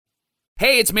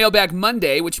Hey, it's Mailbag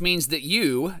Monday, which means that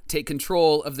you take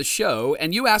control of the show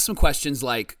and you ask some questions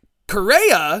like,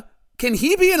 Correa? Can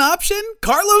he be an option?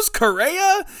 Carlos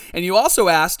Correa? And you also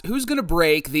asked, who's going to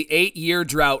break the 8-year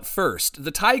drought first,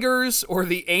 the Tigers or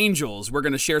the Angels? We're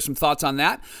going to share some thoughts on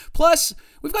that. Plus,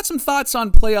 we've got some thoughts on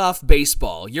playoff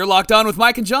baseball. You're Locked On with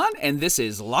Mike and John, and this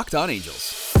is Locked On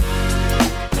Angels.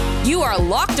 You are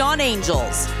Locked On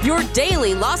Angels, your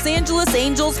daily Los Angeles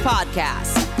Angels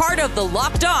podcast. Part of the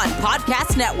Locked On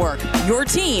Podcast Network, your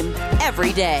team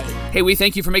every day. Hey, we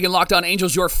thank you for making Locked On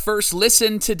Angels your first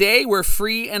listen today. We're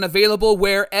free and available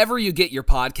wherever you get your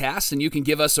podcasts, and you can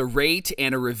give us a rate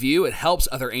and a review. It helps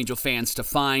other Angel fans to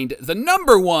find the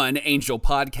 #1 Angel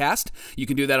podcast. You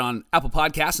can do that on Apple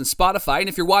Podcasts and Spotify. And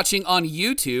if you're watching on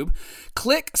YouTube,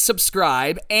 click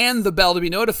subscribe and the bell to be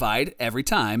notified every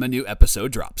time a new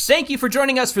episode drops. Thank you for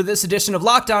joining us for this edition of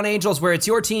Locked On Angels, where it's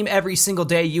your team every single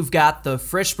day. You've got the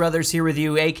Frisch brothers here with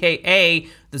you, a.k.a.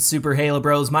 the Super Halo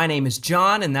Bros. My name is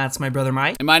John, and that's my brother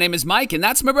Mike. And my name is Mike, and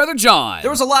that's my brother John.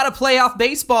 There was a lot of playoff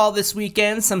baseball this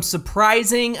weekend, some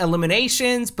surprising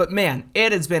eliminations, but man,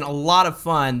 it has been a lot of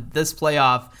fun, this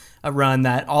playoff run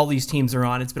that all these teams are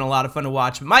on. It's been a lot of fun to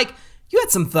watch. Mike, you had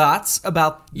some thoughts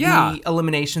about the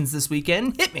eliminations this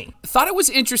weekend. Hit me. Thought it was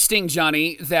interesting,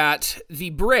 Johnny, that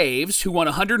the Braves, who won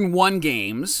 101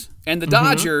 games, and the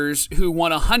Dodgers, who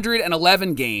won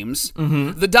 111 games,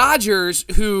 the Dodgers,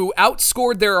 who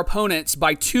outscored their opponents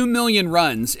by 2 million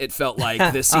runs, it felt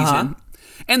like, this season,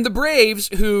 and the Braves,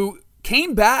 who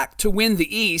came back to win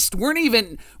the East, weren't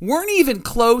even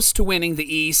close to winning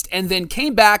the East, and then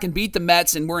came back and beat the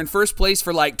Mets and were in first place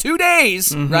for like 2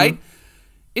 days, right?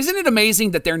 Isn't it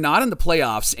amazing that they're not in the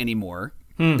playoffs anymore,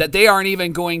 that they aren't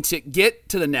even going to get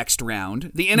to the next round?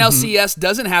 The NLCS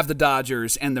doesn't have the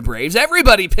Dodgers and the Braves.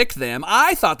 Everybody picked them.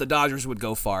 I thought the Dodgers would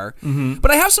go far.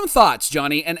 But I have some thoughts,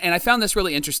 Johnny, and I found this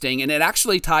really interesting, and it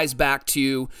actually ties back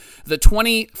to the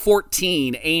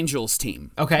 2014 Angels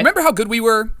team. Okay. Remember how good we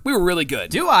were? We were really good.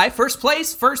 Do I? First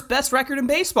place, first best record in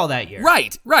baseball that year.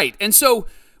 Right. And so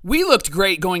we looked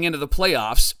great going into the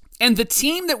playoffs, and the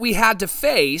team that we had to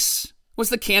face was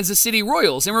the Kansas City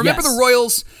Royals. And remember, the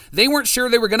Royals, they weren't sure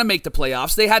they were going to make the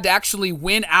playoffs. They had to actually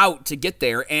win out to get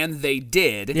there, and they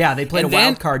did. Yeah, they played a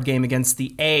wild card game against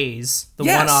the A's, the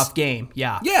one-off game.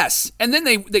 Yeah. Yes, and then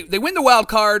they win the wild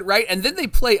card, right? And then they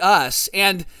play us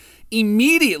and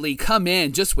immediately come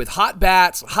in just with hot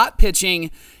bats, hot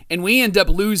pitching, and we end up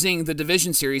losing the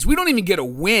division series. We don't even get a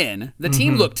win. The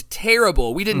team looked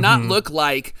terrible. We did not look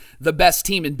like the best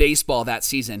team in baseball that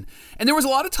season. And there was a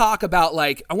lot of talk about,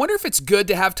 like, I wonder if it's good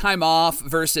to have time off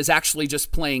versus actually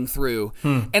just playing through.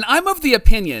 And I'm of the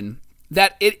opinion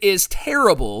that it is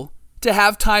terrible to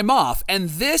have time off. And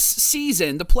this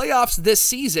season, the playoffs this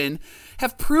season,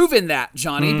 have proven that,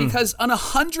 Johnny, because an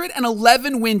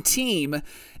 111-win team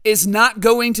is not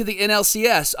going to the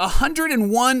NLCS. A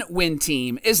 101-win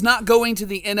team is not going to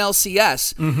the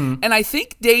NLCS. And I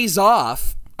think days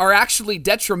off are actually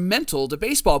detrimental to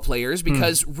baseball players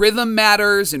because rhythm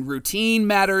matters and routine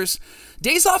matters.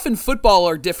 Days off in football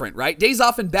are different, right? Days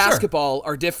off in basketball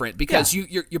are different because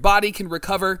your body can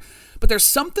recover. But there's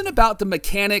something about the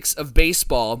mechanics of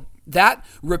baseball, that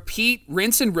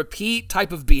rinse and repeat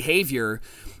type of behavior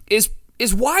is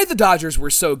why the Dodgers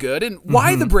were so good and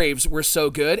why the Braves were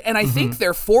so good. And I think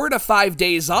their 4 to 5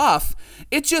 days off,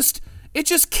 it just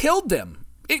killed them.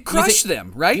 It crushed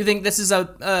them, right? You think this is a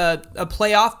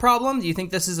playoff problem? Do you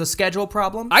think this is a schedule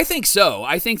problem? I think so.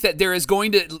 I think that there is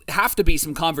going to have to be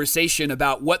some conversation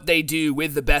about what they do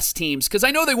with the best teams, because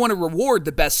I know they want to reward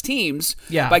the best teams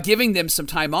by giving them some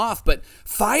time off, but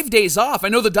 5 days off. I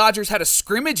know the Dodgers had a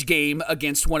scrimmage game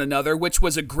against one another, which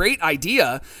was a great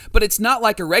idea, but it's not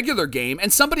like a regular game.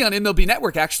 And somebody on MLB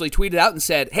Network actually tweeted out and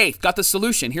said, hey, got the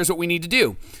solution. Here's what we need to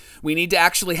do. We need to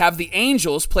actually have the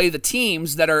Angels play the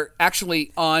teams that are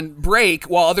actually on break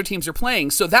while other teams are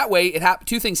playing. So that way,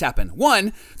 two things happen.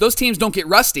 One, those teams don't get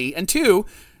rusty. And two,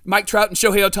 Mike Trout and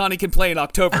Shohei Ohtani can play in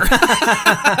October.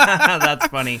 That's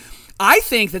funny. I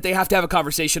think that they have to have a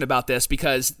conversation about this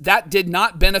because that did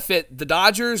not benefit the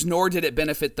Dodgers, nor did it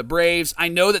benefit the Braves. I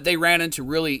know that they ran into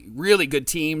really, really good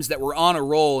teams that were on a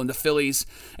roll in the Phillies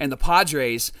and the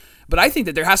Padres. But I think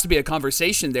that there has to be a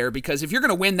conversation there because if you're going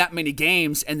to win that many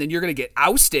games and then you're going to get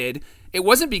ousted, it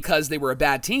wasn't because they were a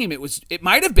bad team. It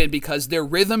might have been because their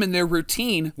rhythm and their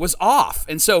routine was off.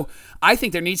 And so I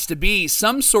think there needs to be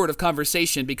some sort of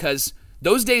conversation because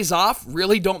those days off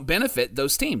really don't benefit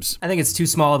those teams. I think it's too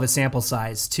small of a sample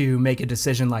size to make a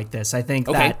decision like this. I think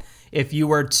that if you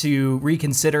were to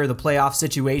reconsider the playoff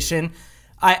situation,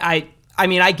 I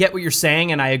mean, I get what you're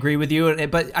saying, and I agree with you.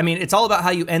 But I mean, it's all about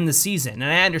how you end the season. And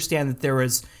I understand that there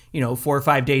was, 4 or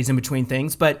 5 days in between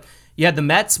things. But you had the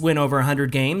Mets win over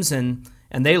 100 games and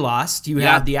they lost. You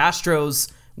had the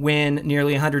Astros win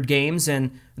nearly 100 games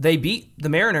and they beat the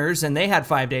Mariners and they had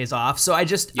 5 days off. So I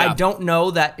don't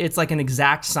know that it's like an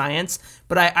exact science,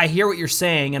 but I hear what you're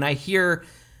saying, and I hear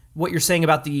what you're saying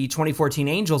about the 2014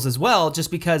 Angels as well, just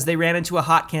because they ran into a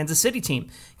hot Kansas City team.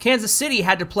 Kansas City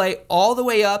had to play all the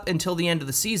way up until the end of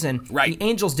the season. Right. The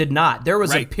Angels did not. There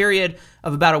was a period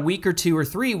of about a week or 2 or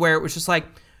 3 where it was just like,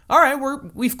 all right,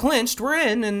 we've clinched, we're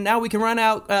in, and now we can run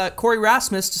out Corey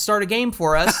Rasmus to start a game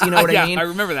for us. You know what I mean? I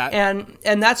remember that.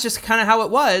 And that's just kind of how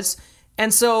it was.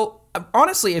 And so,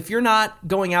 honestly, if you're not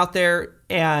going out there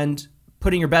and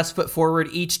putting your best foot forward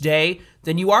each day,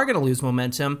 then you are going to lose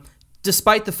momentum,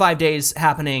 despite the 5 days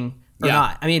happening or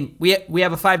not. I mean, we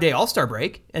have a 5-day All-Star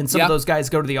break, and some of those guys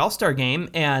go to the All-Star game,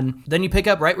 and then you pick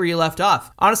up right where you left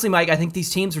off. Honestly, Mike, I think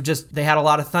these teams were they had a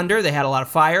lot of thunder, they had a lot of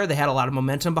fire, they had a lot of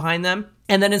momentum behind them,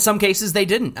 and then in some cases they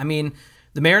didn't. I mean,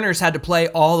 the Mariners had to play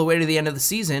all the way to the end of the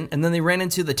season, and then they ran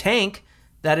into the tank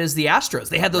that is the Astros.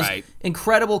 They had those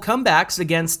incredible comebacks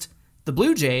against the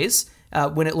Blue Jays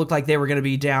when it looked like they were going to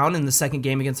be down in the second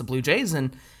game against the Blue Jays,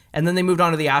 and then they moved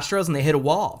on to the Astros and they hit a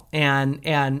wall. And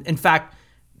in fact,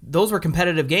 those were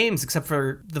competitive games, except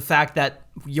for the fact that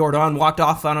Jordan walked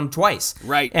off on them twice.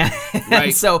 Right.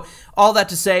 And so all that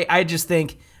to say, I just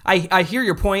think I hear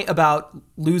your point about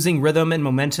losing rhythm and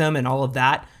momentum and all of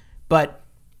that. But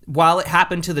while it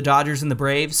happened to the Dodgers and the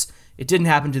Braves, it didn't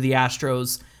happen to the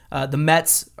Astros. The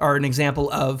Mets are an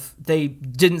example of they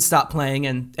didn't stop playing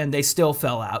and they still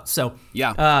fell out. So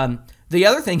the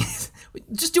other thing is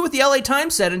just do what the LA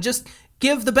Times said and just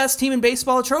give the best team in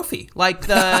baseball a trophy, like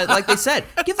they said.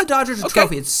 Give the Dodgers a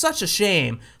trophy. It's such a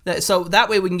shame so that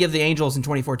way we can give the Angels in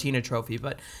 2014 a trophy.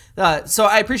 But so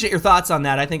I appreciate your thoughts on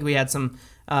that. I think we had some.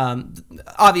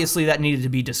 Obviously, that needed to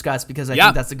be discussed because I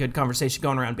think that's a good conversation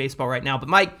going around baseball right now. But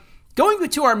Mike, going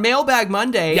to our Mailbag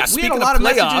Monday, we had a lot of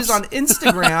messages on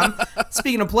Instagram.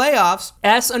 Speaking of playoffs,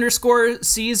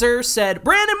 S_Caesar said,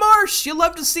 Brandon Marsh, you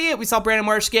love to see it. We saw Brandon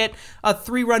Marsh get a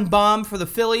 3-run bomb for the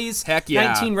Phillies. Heck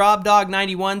yeah. 19 Rob Dog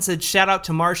 91 said, shout out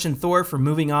to Marsh and Thor for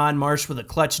moving on. Marsh with a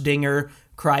clutch dinger,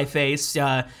 cry face.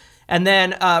 And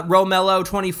then Romello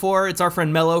 24, it's our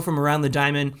friend Mello from Around the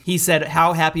Diamond. He said,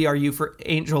 how happy are you for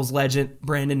Angels legend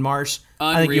Brandon Marsh?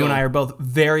 Unreal. I think you and I are both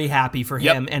very happy for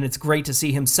him, and it's great to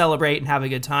see him celebrate and have a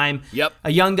good time. Yep.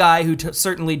 A young guy who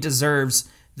certainly deserves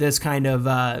this kind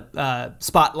of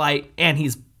spotlight, and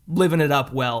he's living it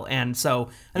up well. And so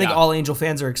I think all Angel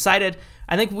fans are excited.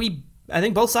 I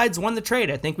think both sides won the trade.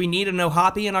 I think we need a no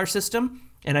Hoppy in our system.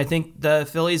 And I think the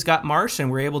Phillies got Marsh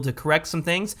and were able to correct some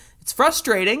things. It's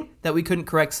frustrating that we couldn't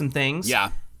correct some things.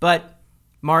 Yeah. But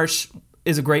Marsh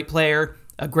is a great player,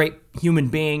 a great human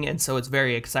being, and so it's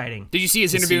very exciting. Did you see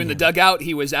his interview in the dugout?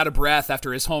 He was out of breath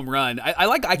after his home run. I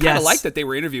kind of like that they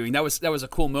were interviewing. That was a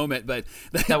cool moment, but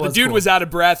the dude was out of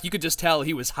breath. You could just tell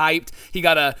he was hyped. He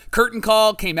got a curtain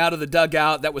call, came out of the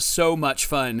dugout. That was so much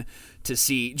fun to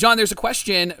see. John, there's a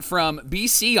question from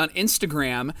BC on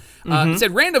Instagram. It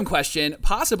said, random question,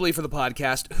 possibly for the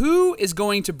podcast. Who is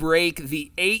going to break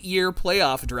the 8-year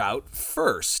playoff drought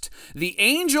first? The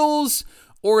Angels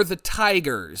or the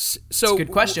Tigers? So that's a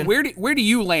good question. Where do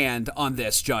you land on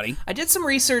this, Johnny? I did some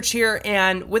research here,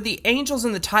 and with the Angels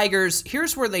and the Tigers,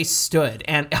 here's where they stood.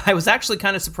 And I was actually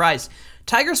kind of surprised.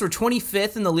 Tigers were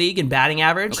 25th in the league in batting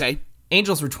average. Okay.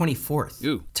 Angels were 24th.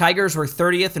 Ooh. Tigers were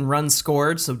 30th in runs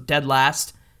scored, so dead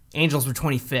last. Angels were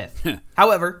 25th.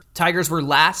 However, Tigers were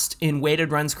last in weighted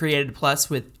runs created plus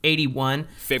with 81.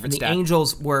 Favorite stat. The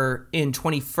Angels were in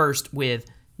 21st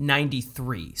with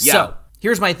 93. Yeah. So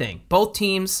here's my thing. Both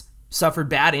teams suffered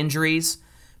bad injuries,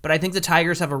 but I think the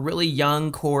Tigers have a really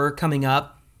young core coming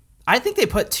up. I think they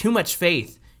put too much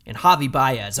faith in Javi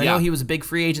Baez. I know he was a big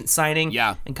free agent signing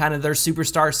and kind of their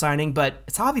superstar signing, but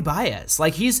it's Javi Baez.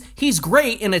 Like he's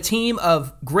great in a team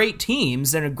of great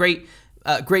teams and a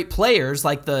great players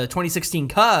like the 2016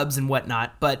 Cubs and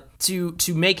whatnot, but to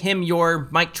make him your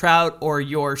Mike Trout or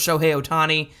your Shohei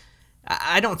Ohtani,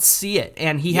 I don't see it.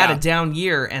 And he had a down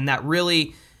year, and that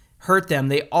really hurt them.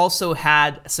 They also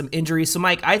had some injuries. So,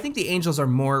 Mike, I think the Angels are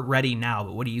more ready now,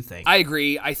 but what do you think? I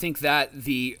agree. I think that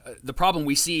the problem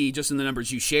we see just in the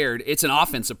numbers you shared, it's an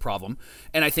offensive problem.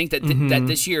 And I think that that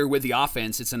this year with the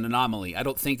offense, it's an anomaly. I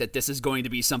don't think that this is going to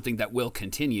be something that will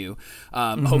continue.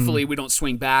 Hopefully we don't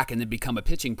swing back and then become a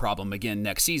pitching problem again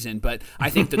next season. But I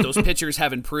think that those pitchers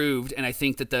have improved, and I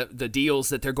think that the deals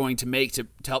that they're going to make to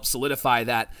help solidify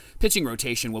that pitching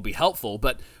rotation will be helpful.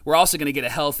 But we're also going to get a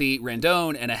healthy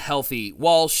Rendon and a healthy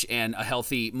Walsh and a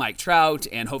healthy Mike Trout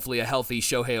and hopefully a healthy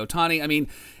Shohei Ohtani. I mean,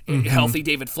 healthy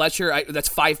David Fletcher. That's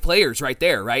 5 players right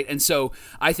there, right? And so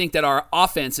I think that our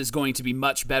offense is going to be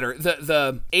much better.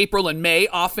 The April and May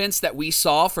offense that we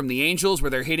saw from the Angels,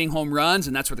 where they're hitting home runs,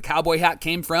 and that's where the cowboy hat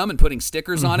came from, and putting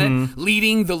stickers on it,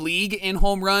 leading the league in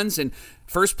home runs and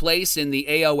first place in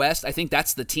the AL West. I think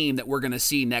that's the team that we're going to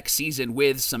see next season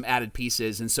with some added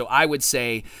pieces. And so I would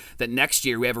say that next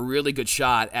year we have a really good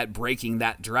shot at breaking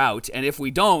that drought. And if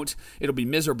we don't, it'll be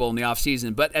miserable in the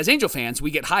offseason. But as Angel fans, we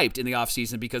get hyped in the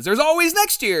offseason because there's always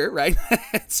next year, right?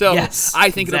 So yes, I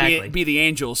think exactly. it'll be the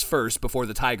Angels first before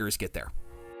the Tigers get there.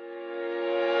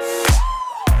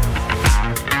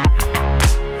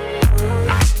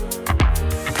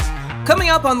 Coming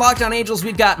up on Locked On Angels,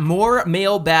 we've got more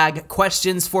mailbag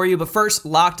questions for you. But first,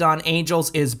 Locked On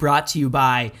Angels is brought to you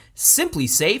by Simply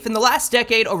Safe. In the last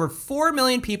decade, over 4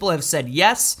 million people have said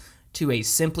yes to a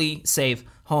Simply Safe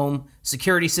home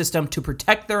security system to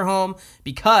protect their home,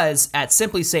 because at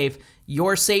Simply Safe,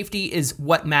 your safety is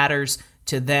what matters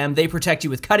to them. They protect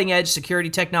you with cutting-edge security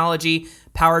technology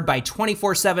powered by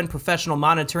 24/7 professional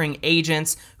monitoring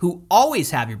agents who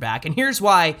always have your back. And here's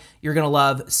why you're going to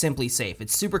love Simply Safe.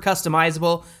 It's super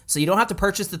customizable, so you don't have to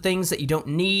purchase the things that you don't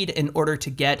need in order to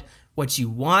get what you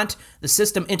want. The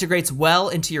system integrates well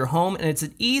into your home, and it's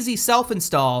an easy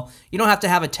self-install. You don't have to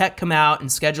have a tech come out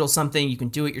and schedule something. You can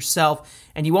do it yourself,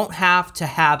 and you won't have to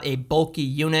have a bulky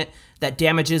unit that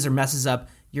damages or messes up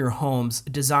your home's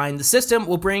design. The system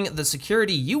will bring the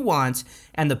security you want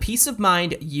and the peace of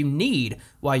mind you need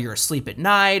while you're asleep at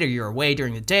night, or you're away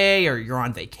during the day, or you're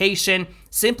on vacation.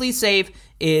 Simply Safe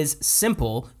is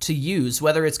simple to use,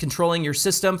 whether it's controlling your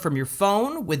system from your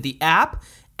phone with the app,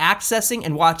 accessing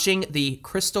and watching the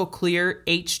crystal clear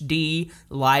HD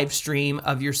live stream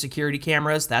of your security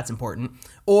cameras, that's important,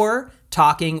 or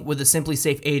talking with the Simply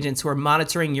Safe agents who are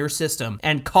monitoring your system,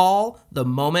 and call the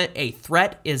moment a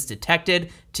threat is detected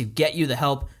to get you the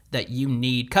help that you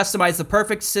need. Customize the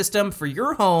perfect system for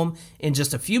your home in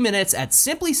just a few minutes at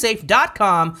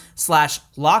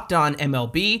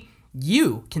simplysafe.com/lockedonmlb.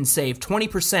 You can save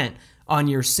 20% on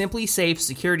your Simply Safe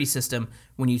security system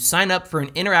when you sign up for an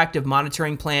interactive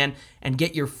monitoring plan and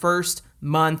get your first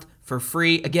month for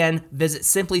free. Again, visit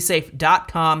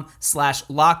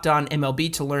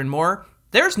simplysafe.com/lockedonmlb to learn more.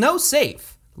 There's no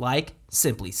safe like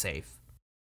Simply Safe.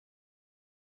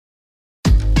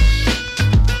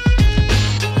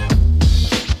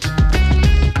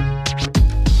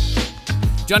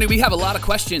 Johnny, we have a lot of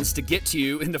questions to get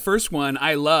to, and the first one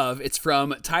I love. It's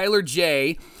from Tyler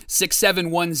J.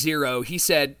 6710. He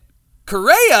said,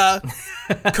 Correa,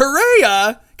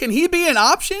 can he be an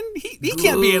option? He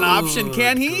can't be an option,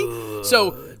 can he?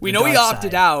 So we know he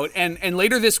opted out, and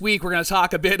later this week we're going to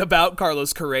talk a bit about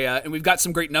Carlos Correa, and we've got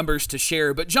some great numbers to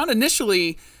share. But John,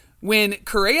 initially, when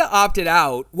Correa opted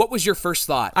out, what was your first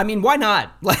thought? I mean, why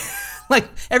not? Like,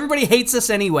 everybody hates us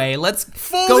anyway. Let's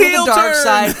full go to heel the dark turn.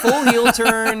 side, full heel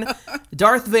turn,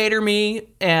 Darth Vader me,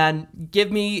 and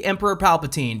give me Emperor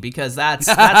Palpatine, because that's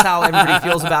how everybody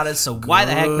feels about us. So why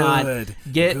the heck not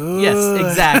get? Good.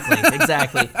 Yes,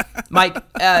 exactly. Mike,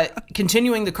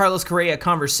 continuing the Carlos Correa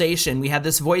conversation, we had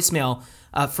this voicemail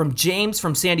from James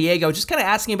from San Diego, just kind of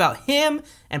asking about him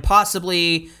and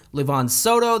possibly Livan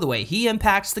Soto, the way he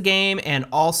impacts the game, and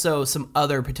also some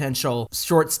other potential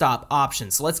shortstop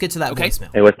options. So let's get to that voicemail.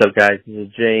 Hey, what's up, guys? This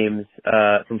is James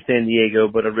from San Diego,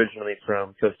 but originally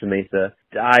from Costa Mesa.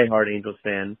 Die-hard Angels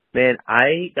fan. Man,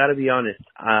 I gotta be honest.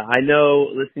 I know,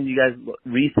 listening to you guys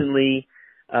recently,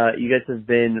 you guys have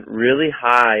been really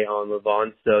high on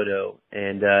Livan Soto,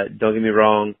 and don't get me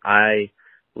wrong, I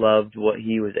loved what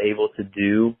he was able to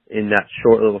do in that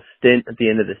short little stint at the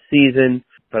end of the season.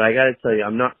 But I got to tell you,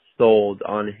 I'm not sold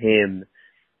on him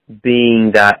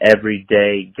being that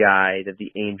everyday guy that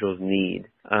the Angels need.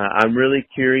 I'm really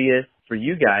curious for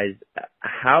you guys,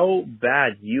 how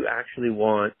bad you actually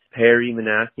want Perry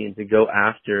Minasian to go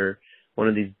after one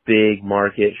of these big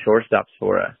market shortstops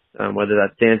for us, whether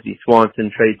that's Dansby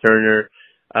Swanson, Trey Turner,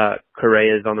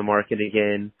 Correa is on the market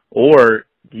again, or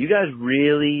do you guys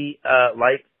really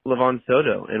like Livan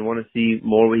Soto and want to see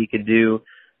more what he could do?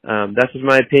 That's just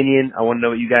my opinion. I want to know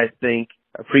what you guys think.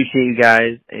 Appreciate you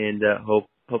guys, and hope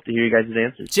to hear you guys'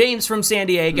 answers. James from San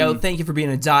Diego, thank you for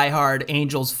being a diehard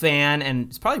Angels fan, and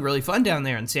it's probably really fun down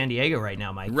there in San Diego right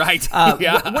now, Mike. Right.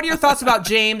 Yeah. What are your thoughts about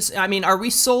James? I mean, are we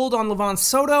sold on Livan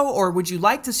Soto, or would you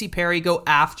like to see Perry go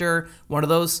after one of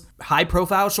those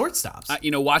high-profile shortstops?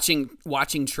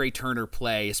 Watching Trey Turner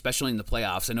play, especially in the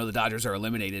playoffs, I know the Dodgers are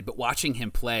eliminated, but watching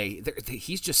him play,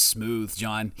 he's just smooth,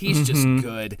 John. He's just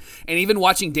good. And even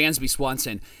watching Dansby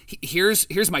Swanson, here's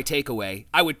my takeaway.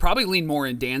 I would probably lean more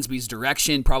in Dansby's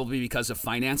direction, probably because of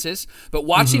finances, but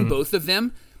watching both of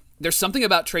them, there's something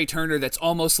about Trey Turner that's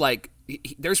almost like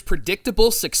there's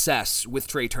predictable success with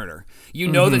Trey Turner. You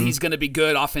know that he's going to be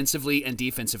good offensively and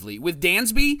defensively. With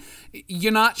Dansby,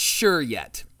 you're not sure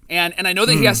yet. And I know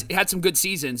that he has had some good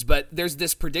seasons, but there's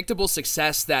this predictable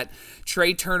success that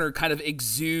Trey Turner kind of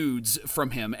exudes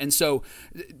from him. And so,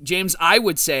 James, I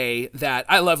would say that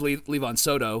I love Levon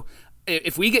Soto.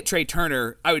 If we get Trey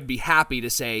Turner, I would be happy to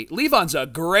say Levon's a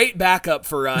great backup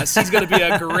for us. He's going to be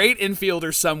a great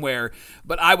infielder somewhere,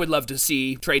 but I would love to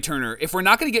see Trey Turner. If we're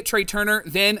not going to get Trey Turner,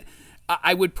 then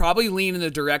I would probably lean in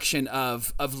the direction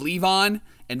of Levon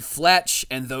and Fletch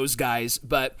and those guys,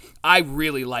 but I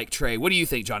really like Trey. What do you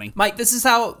think, Johnny? Mike, this is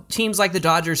how teams like the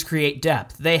Dodgers create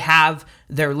depth. They have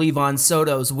their Levon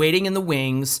Sotos waiting in the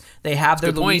wings. They have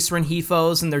their Luis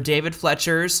Rengifos and their David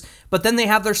Fletchers, but then they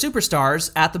have their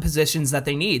superstars at the positions that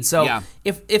they need. So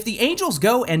if the Angels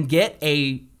go and get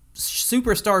a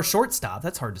superstar shortstop,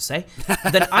 that's hard to say,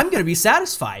 then I'm going to be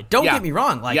satisfied. Don't get me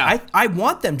wrong. I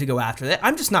want them to go after that.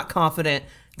 I'm just not confident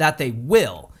that they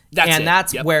will.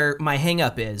 That's where my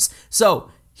hang-up is. So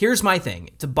here's my thing.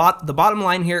 The bottom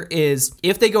line here is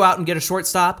if they go out and get a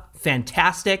shortstop,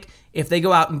 fantastic. If they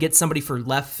go out and get somebody for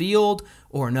left field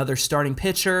or another starting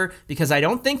pitcher, because I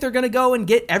don't think they're going to go and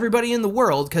get everybody in the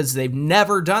world because they've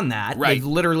never done that. Right. They've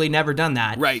literally never done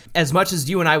that. Right. As much as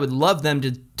you and I would love them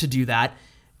to do that,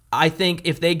 I think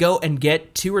if they go and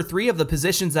get 2 or 3 of the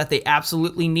positions that they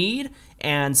absolutely need,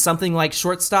 and something like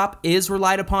shortstop is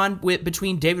relied upon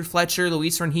between David Fletcher,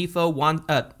 Luis Rengifo,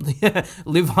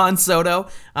 Levon Soto,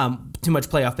 too much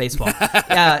playoff baseball.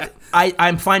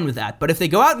 I'm fine with that. But if they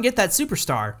go out and get that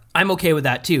superstar, I'm okay with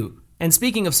that too. And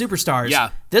speaking of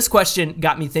superstars, this question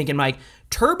got me thinking, Mike.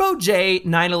 Turbo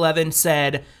J911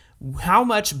 said, how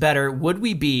much better would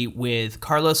we be with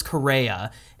Carlos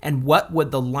Correa, and what would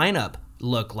the lineup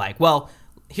look like? Well,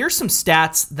 here's some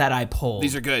stats that I pulled.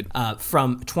 These are good.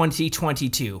 From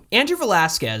 2022. Andrew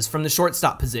Velasquez from the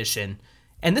shortstop position,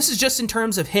 and this is just in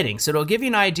terms of hitting, so it'll give you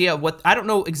an idea of what, I don't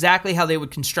know exactly how they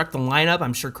would construct the lineup.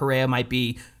 I'm sure Correa might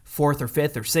be 4th or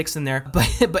 5th or 6th in there.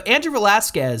 But Andrew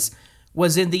Velasquez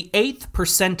was in the 8th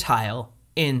percentile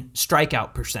in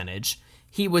strikeout percentage.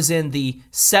 He was in the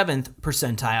 7th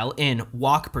percentile in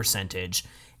walk percentage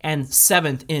and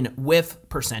 7th in whiff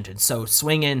percentage, so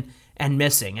swinging and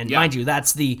missing. And mind you,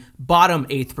 that's the bottom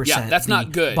 8%. Yeah, that's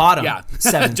not good. Bottom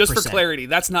 7%. Just for clarity,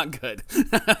 that's not good.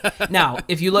 Now,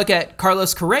 if you look at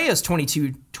Carlos Correa's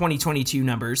 2022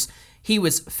 numbers, he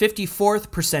was 54th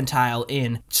percentile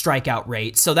in strikeout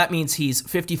rate. So that means he's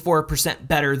 54%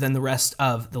 better than the rest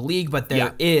of the league, but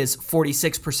there is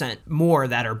 46% more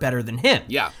that are better than him.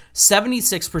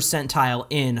 76th percentile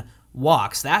in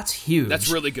walks. That's huge. That's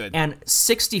really good. And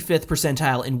 65th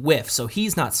percentile in whiff, so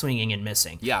he's not swinging and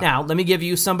missing. Now, let me give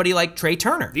you somebody like Trey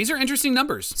Turner. These are interesting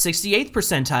numbers. 68th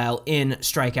percentile in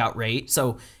strikeout rate,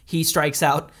 so he strikes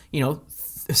out,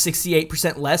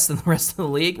 68% less than the rest of the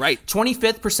league. Right.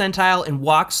 25th percentile in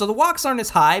walks, so the walks aren't as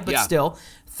high, but still.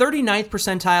 39th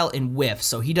percentile in whiff,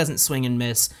 so he doesn't swing and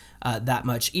miss that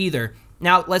much either.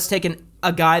 Now, let's take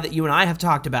a guy that you and I have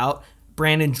talked about,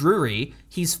 Brandon Drury.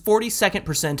 He's 42nd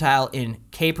percentile in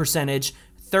K percentage,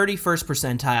 31st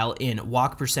percentile in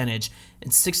walk percentage,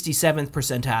 and 67th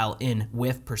percentile in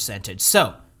whiff percentage.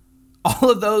 So,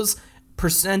 all of those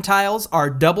percentiles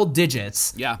are double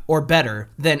digits or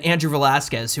better than Andrew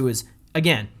Velasquez, who is,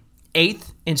 again,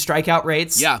 8th in strikeout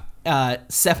rates,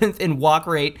 7th in walk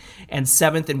rate, and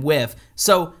 7th in whiff.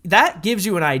 So that gives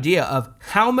you an idea of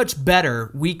how much better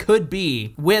we could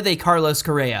be with a Carlos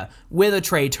Correa, with a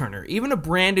Trey Turner, even a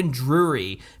Brandon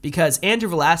Drury, because Andrew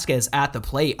Velasquez at the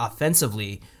plate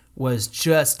offensively was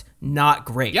just not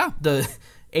great. The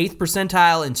 8th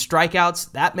percentile in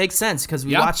strikeouts, that makes sense because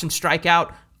we watched him strike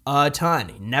out a ton.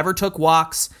 He never took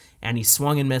walks, and he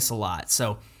swung and missed a lot.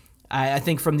 So I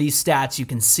think from these stats you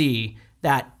can see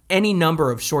that any number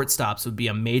of shortstops would be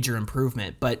a major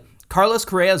improvement. But Carlos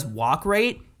Correa's walk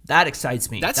rate, that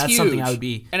excites me. That's huge. Something I would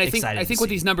be excited I think to what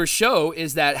see. these numbers show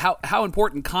is that how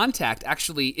important contact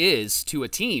actually is to a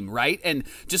team, right? And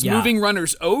just moving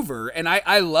runners over. And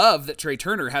I love that Trey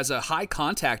Turner has a high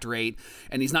contact rate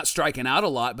and he's not striking out a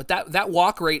lot, but that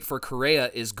walk rate for Correa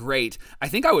is great. I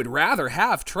think I would rather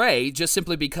have Trey just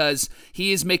simply because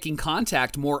he is making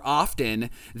contact more often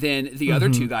than the other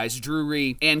two guys,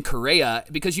 Drury and Correa,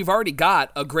 because you've already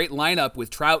got a great lineup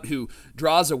with Trout, who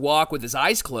draws a walk with his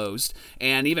eyes closed,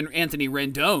 and even Anthony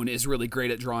Rendon is really great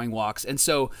at drawing walks. And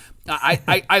so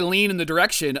I lean in the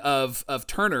direction of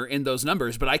Turner in those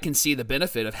numbers, but I can see the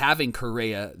benefit of having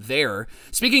Correa there.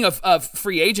 Speaking of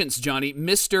free agents, Johnny,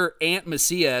 Mr. Ant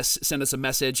Macias sent us a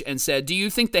message and said, do you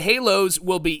think the Halos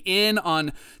will be in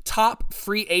on top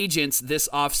free agents this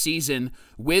offseason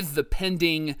with the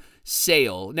pending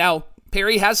sale? Now,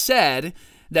 Perry has said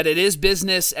that it is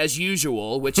business as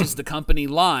usual, which is the company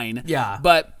line. Yeah.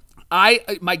 But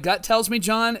my gut tells me,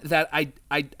 John, that I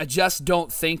just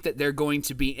don't think that they're going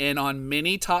to be in on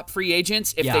many top free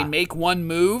agents. If they make one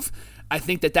move, I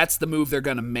think that that's the move they're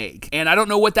going to make. And I don't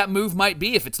know what that move might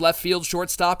be. If it's left field,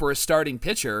 shortstop, or a starting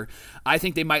pitcher, I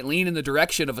think they might lean in the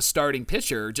direction of a starting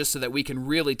pitcher just so that we can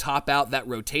really top out that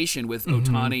rotation with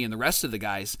Ohtani and the rest of the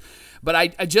guys. But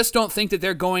I just don't think that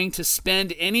they're going to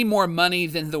spend any more money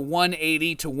than the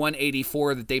 180 to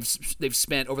 184 that they've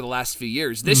spent over the last few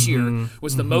years. This year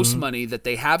was the most money that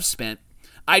they have spent.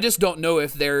 I just don't know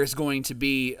if there's going to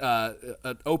be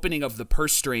an opening of the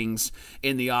purse strings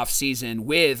in the offseason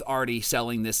with Artie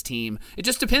selling this team. It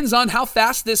just depends on how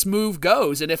fast this move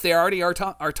goes. And if they already are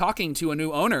talking to a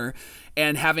new owner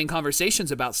and having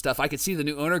conversations about stuff, I could see the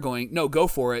new owner going, no, go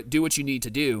for it. Do what you need to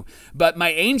do. But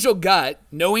my angel gut,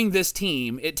 knowing this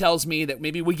team, it tells me that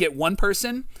maybe we get one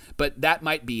person, but that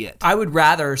might be it. I would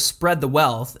rather spread the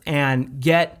wealth and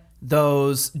get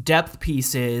those depth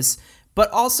pieces, but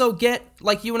also get,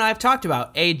 like you and I have talked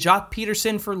about, a Jock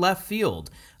Peterson for left field.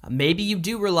 Maybe you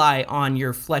do rely on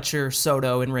your Fletcher,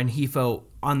 Soto, and Rengifo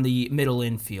on the middle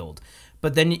infield.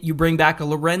 But then you bring back a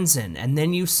Lorenzen, and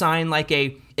then you sign like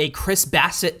a Chris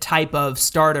Bassett type of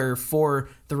starter for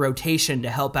the rotation to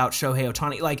help out Shohei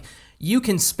Ohtani. Like, you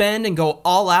can spend and go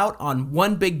all out on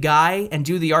one big guy and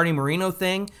do the Artie Moreno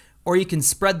thing, or you can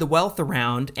spread the wealth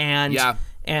around. And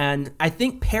I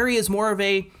think Perry is more of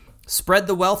a spread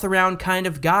the wealth around kind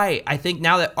of guy. I think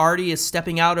now that Artie is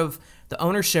stepping out of the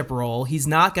ownership role, he's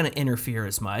not going to interfere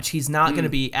as much. He's not going to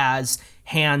be as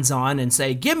hands-on and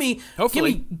say, give me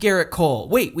Garrett Cole.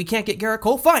 Wait, we can't get Garrett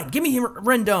Cole? Fine, give me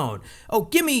Rendon. Oh,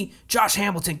 give me Josh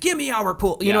Hamilton. Give me Albert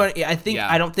Pujols. You know what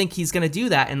I don't think he's going to do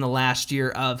that in the last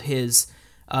year of his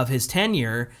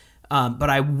tenure. But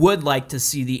I would like to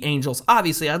see the Angels.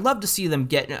 Obviously, I'd love to see them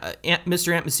get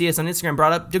Mr. Ant Macias on Instagram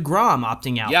brought up DeGrom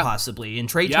opting out possibly, and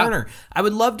Trey Turner. I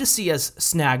would love to see us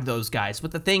snag those guys.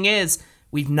 But the thing is,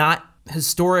 we've not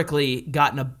historically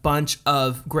gotten a bunch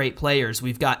of great players.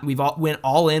 We've all went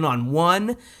all in on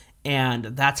one, and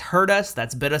that's hurt us.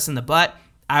 That's bit us in the butt.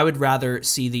 I would rather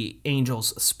see the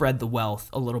Angels spread the wealth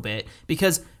a little bit,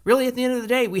 because really at the end of the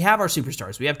day, we have our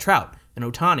superstars. We have Trout and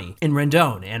Ohtani and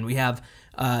Rendon, and we have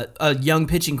a young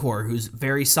pitching core who's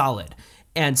very solid.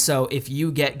 And so if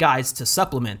you get guys to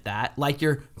supplement that, like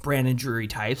your Brandon Drury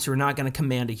types who are not going to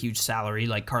command a huge salary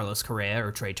like Carlos Correa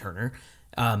or Trey Turner,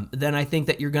 then I think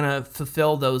that you're going to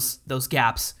fulfill those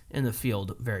gaps in the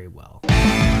field very well.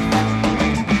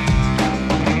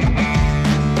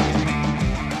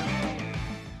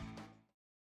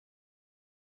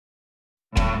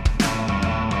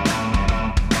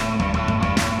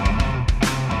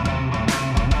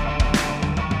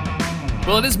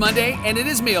 Well, it is Monday, and it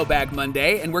is Mailbag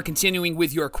Monday, and we're continuing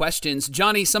with your questions.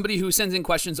 Johnny, somebody who sends in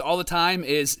questions all the time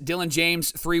is Dylan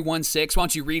James 316. Why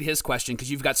don't you read his question, because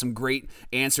you've got some great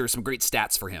answers, some great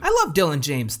stats for him. I love Dylan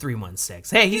James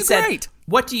 316. Hey, he said, great.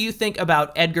 What do you think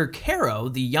about Edgar Caro,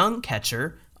 the young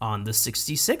catcher on the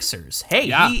 66ers?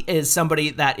 Hey, he is somebody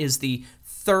that is the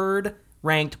third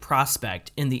ranked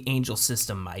prospect in the Angel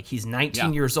system, Mike. He's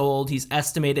 19 years old. He's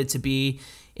estimated to be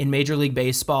in Major League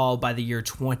Baseball by the year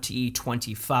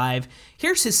 2025.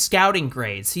 Here's his scouting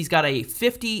grades. He's got a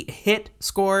 50 hit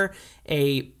score,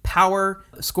 a power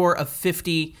score of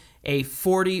 50, a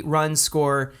 40 run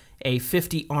score, a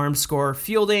 50 arm score.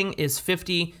 Fielding is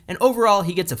 50, and overall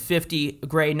he gets a 50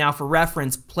 grade. Now, for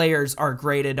reference, players are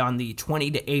graded on the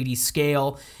 20 to 80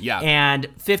 scale, and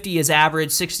 50 is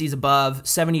average, 60 is above,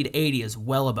 70 to 80 is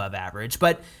well above average.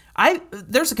 But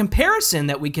there's a comparison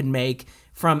that we can make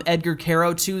from Edgar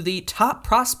Caro to the top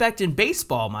prospect in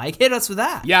baseball, Mike. Hit us with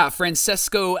that. Yeah,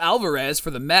 Francisco Alvarez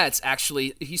for the Mets,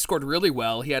 actually, he scored really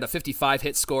well. He had a 55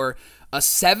 hit score, a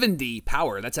 70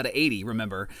 power, that's out of 80,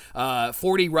 remember,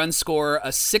 40 run score,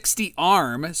 a 60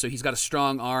 arm, so he's got a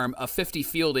strong arm, a 50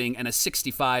 fielding, and a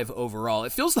 65 overall.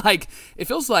 It feels like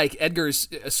Edgar's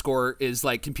score is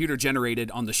like computer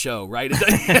generated on the show, right?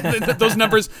 Those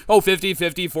numbers, 50,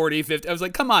 50, 40, 50. I was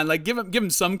like, come on, like give him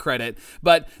some credit.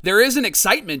 But there is an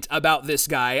excitement about this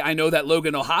guy. I know that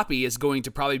Logan O'Hoppe is going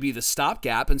to probably be the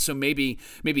stopgap, and so maybe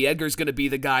Edgar's going to be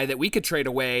the guy that we could trade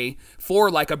away for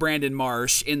like a Brandon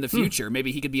Marsh in the future. future.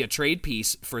 Maybe he could be a trade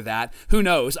piece for that. Who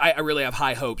knows? I really have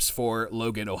high hopes for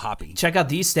Logan O'Hoppe. Check out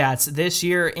these stats. This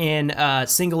year in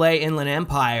Single A Inland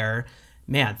Empire,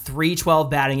 man, 312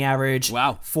 batting average,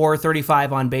 Wow.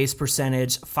 435 on base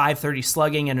percentage, 530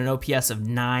 slugging, and an OPS of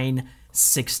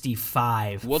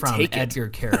 965 We'll from take it. Edgar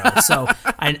Carroll. So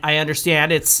I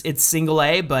understand it's Single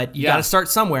A, but you Yeah. got to start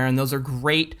somewhere, and those are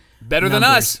great. Better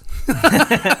numbers. than us.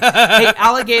 Hey,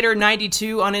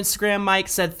 Alligator92 on Instagram, Mike,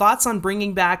 said, thoughts on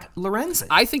bringing back Lorenzen?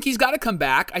 I think he's got to come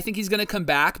back. I think he's going to come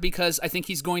back because I think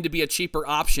he's going to be a cheaper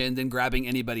option than grabbing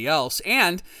anybody else.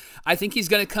 And I think he's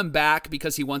going to come back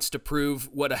because he wants to prove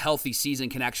what a healthy season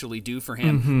can actually do for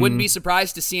him. Wouldn't be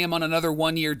surprised to see him on another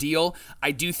 1-year deal. I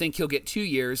do think he'll get 2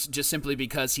 years just simply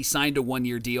because he signed a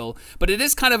 1-year deal. But it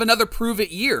is kind of another prove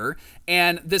it year.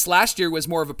 And this last year was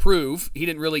more of a prove. He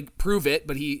didn't really prove it,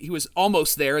 but he was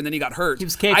almost there, and then he got hurt. He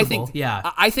was capable, I think,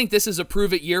 yeah. I think this is a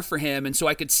prove it year for him, and so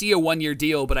I could see a 1-year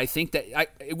deal, but I think that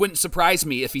it wouldn't surprise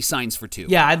me if he signs for 2.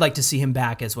 Yeah, I'd like to see him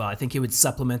back as well. I think he would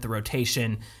supplement the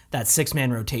rotation, that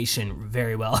 6-man rotation,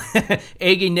 very well.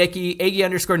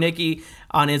 Aggie_Nikki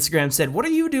on Instagram said, what are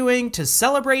you doing to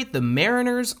celebrate the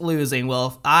Mariners losing?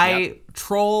 Well, I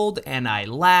trolled and I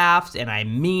laughed and I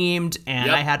memed and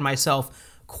Yep. I had myself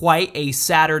quite a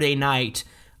Saturday night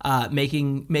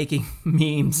making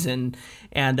memes and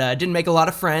didn't make a lot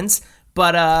of friends,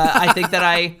 but I think that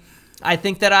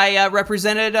I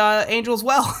represented Angels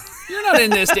well. You're not in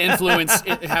this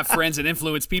to have friends and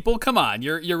influence people. Come on,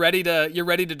 you're ready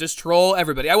to just troll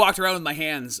everybody. I walked around with my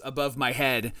hands above my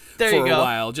head There for you a go.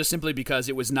 while, just simply because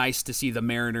it was nice to see the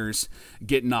Mariners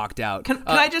get knocked out. Can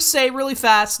I just say really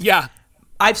fast? Yeah,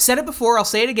 I've said it before. I'll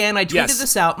say it again. I tweeted Yes.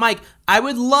 this out. Mike, I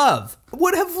would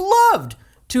have loved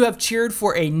to have cheered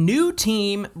for a new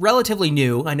team, relatively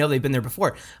new. I know they've been there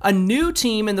before. A new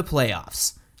team in the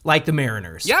playoffs, like the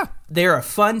Mariners. Yeah. They're a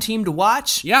fun team to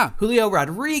watch. Yeah. Julio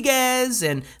Rodriguez,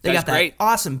 and they That's got that great.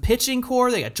 awesome pitching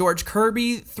core. They got George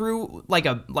Kirby through like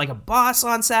a boss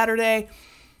on Saturday.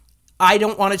 I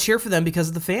don't want to cheer for them because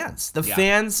of the fans. The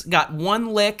fans got one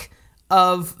lick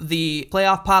of the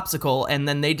playoff popsicle, and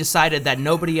then they decided that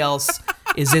nobody else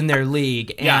is in their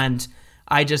league. Yeah. And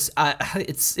I just,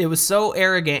 it was so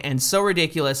arrogant and so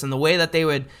ridiculous, and the way that they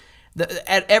would,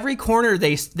 at every corner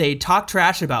they talk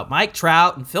trash about Mike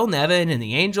Trout and Phil Nevin and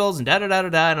the Angels and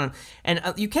da-da-da-da-da, and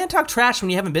you can't talk trash when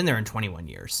you haven't been there in 21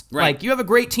 years. Right. Like, you have a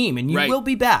great team, and you Right. will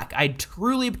be back. I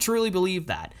truly, truly believe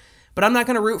that. But I'm not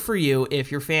going to root for you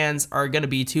if your fans are going to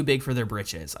be too big for their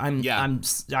britches. I'm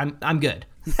good.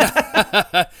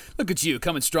 Look at you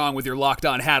coming strong with your Locked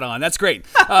On hat on. That's great.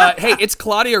 Hey, it's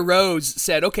Claudia Rose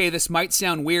said, okay, this might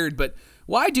sound weird, but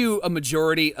why do a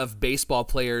majority of baseball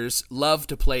players love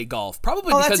to play golf?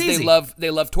 Probably that's because they easy. love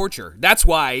torture. That's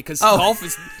why, because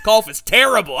golf is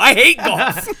terrible. I hate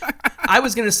golf. I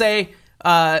was going to say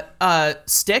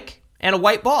stick and a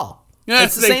white ball. Yeah,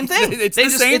 it's the same thing. it's the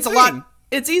same it's thing. a lot.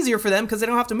 It's easier for them because they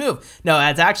don't have to move. No,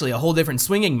 it's actually a whole different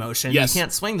swinging motion. Yes. You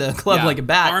can't swing the club Yeah. like a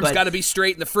bat. Arms but got to be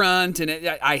straight in the front, and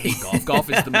I hate golf. Golf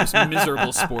is the most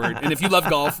miserable sport. And if you love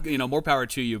golf, more power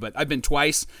to you. But I've been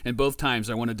twice, and both times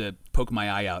I wanted to poke my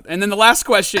eye out. And then the last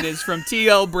question is from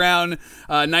TL Brown,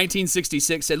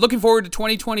 1966, said, looking forward to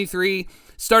 2023.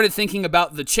 Started thinking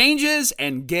about the changes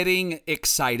and getting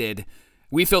excited.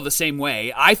 We feel the same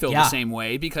way. I feel the same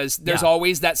way because there's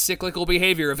always that cyclical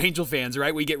behavior of Angel fans,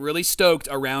 right? We get really stoked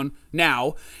around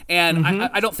now, and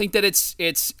I don't think that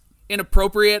it's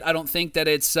inappropriate. I don't think that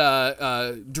it's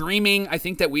dreaming. I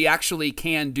think that we actually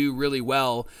can do really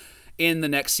well in the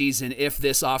next season if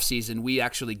this offseason we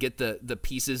actually get the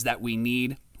pieces that we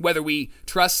need. Whether we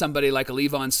trust somebody like a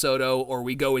Levon Soto or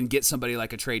we go and get somebody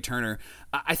like a Trey Turner,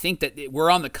 I think that we're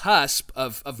on the cusp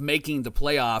of making the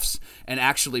playoffs and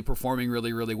actually performing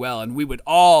really, really well. And we would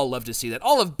all love to see that.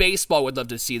 All of baseball would love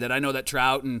to see that. I know that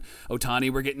Trout and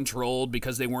Ohtani were getting trolled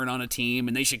because they weren't on a team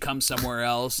and they should come somewhere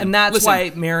else. and that's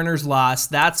why Mariners lost.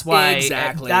 That's why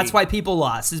Exactly. That's why people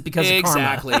lost is because of karma.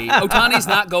 Exactly. Ohtani's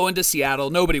not going to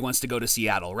Seattle. Nobody wants to go to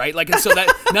Seattle, right? Like, and so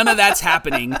that none of that's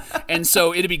happening. And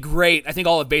so it'd be great. I think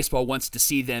all of baseball wants to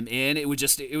see them in. It would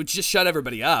just shut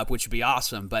everybody up, which would be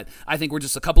awesome. But I think we're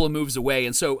just a couple of moves away.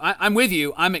 And so I'm with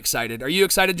you. I'm excited. Are you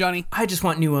excited, Johnny? I just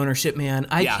want new ownership, man.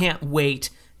 I can't wait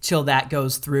till that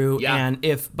goes through. Yeah. And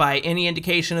if by any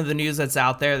indication of the news that's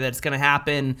out there that it's going to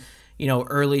happen,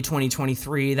 early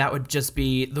 2023, that would just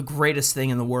be the greatest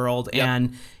thing in the world. Yep.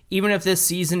 And even if this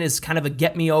season is kind of a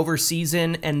get me over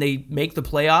season and they make the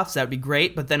playoffs, that would be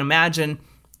great. But then imagine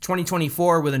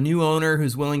 2024 with a new owner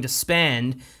who's willing to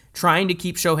spend trying to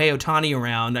keep Shohei Ohtani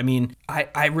around. I mean,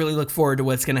 I really look forward to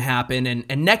what's going to happen.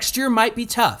 And next year might be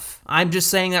tough. I'm just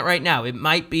saying that right now. It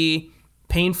might be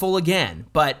painful again.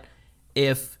 But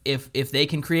if they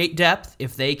can create depth,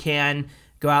 if they can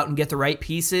go out and get the right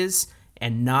pieces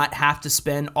and not have to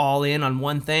spend all in on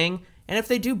one thing, and if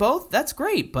they do both, that's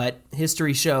great. But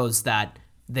history shows that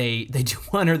they do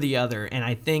one or the other. And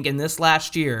I think in this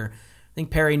last year, I think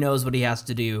Perry knows what he has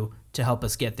to do to help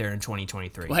us get there in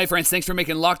 2023. Well, hey, friends, thanks for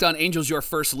making Locked On Angels your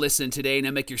first listen today.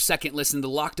 Now make your second listen to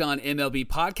the Locked On MLB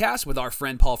podcast with our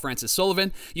friend Paul Francis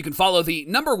Sullivan. You can follow the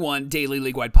 #1 daily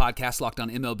league-wide podcast, Locked On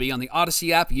MLB, on the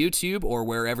Odyssey app, YouTube, or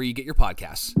wherever you get your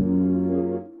podcasts.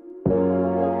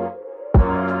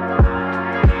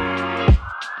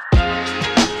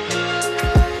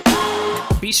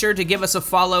 Be sure to give us a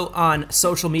follow on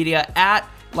social media at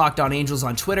Locked On Angels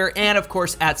on Twitter, and of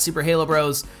course at Super Halo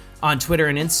Bros on Twitter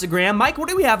and Instagram. Mike, what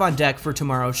do we have on deck for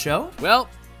tomorrow's show? Well,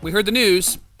 we heard the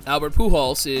news. Albert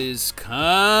Pujols is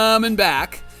coming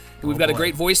back. We've got a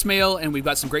great voicemail, and we've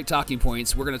got some great talking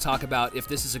points. We're going to talk about if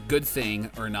this is a good thing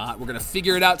or not. We're going to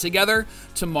figure it out together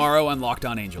tomorrow on Locked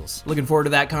On Angels. Looking forward to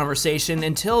that conversation.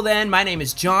 Until then, my name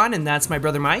is John, and that's my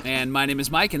brother Mike. And my name is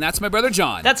Mike, and that's my brother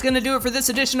John. That's going to do it for this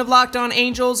edition of Locked On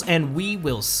Angels, and we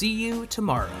will see you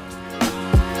tomorrow.